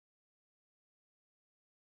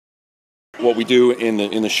what we do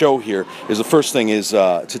in the show here is the first thing is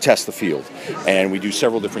to test the field, and we do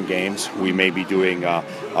several different games. We may be doing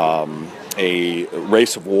a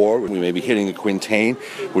race of war. We may be hitting a quintain,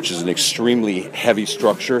 which is an extremely heavy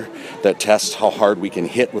structure that tests how hard we can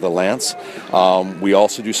hit with a lance. We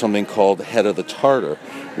also do something called head of the Tartar,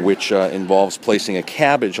 which involves placing a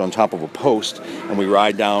cabbage on top of a post, and we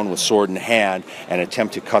ride down with sword in hand and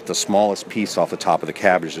attempt to cut the smallest piece off the top of the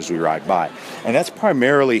cabbage as we ride by. And that's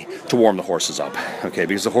primarily to warm the horses up, okay,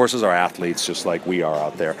 because the horses are athletes just like we are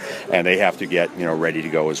out there, and they have to get, ready to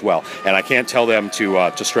go as well. And I can't tell them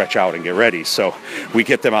to stretch out and get ready, so we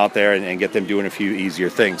get them out there and get them doing a few easier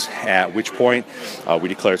things, at which point we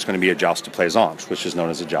declare it's going to be a joust de plaisance, which is known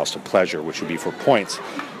as a joust of pleasure, which would be for points.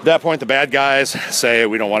 At that point, the bad guys say,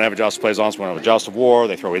 we don't want to have a joust of plaisance, we want to have a joust of war.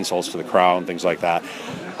 They throw insults to the crown, things like that.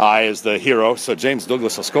 I, as the hero, so James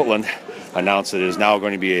Douglas of Scotland, announced that it is now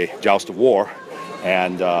going to be a joust of war.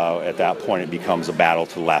 And at that point, it becomes a battle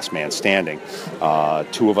to the last man standing.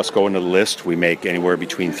 Two of us go into the list. We make anywhere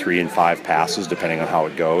between 3 and 5 passes, depending on how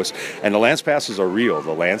it goes. And the lance passes are real.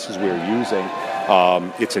 The lances we're using,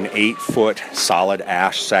 it's an 8-foot solid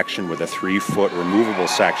ash section with a 3-foot removable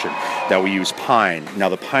section that we use pine. Now,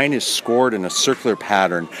 the pine is scored in a circular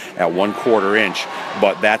pattern at 1/4 inch,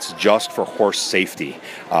 but that's just for horse safety.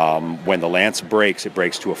 When the lance breaks, it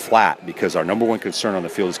breaks to a flat, because our number one concern on the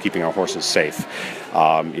field is keeping our horses safe.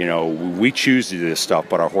 We choose to do this stuff,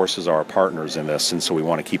 but our horses are our partners in this, and so we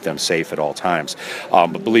want to keep them safe at all times.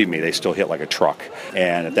 But believe me, they still hit like a truck.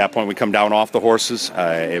 And at that point, we come down off the horses.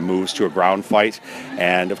 It moves to a ground fight.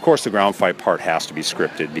 And of course, the ground fight part has to be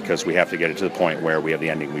scripted, because we have to get it to the point where we have the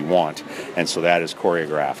ending we want. And so that is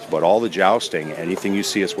choreographed. But all the jousting, anything you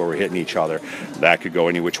see us where we're hitting each other, that could go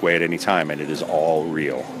any which way at any time, and it is all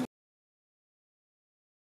real.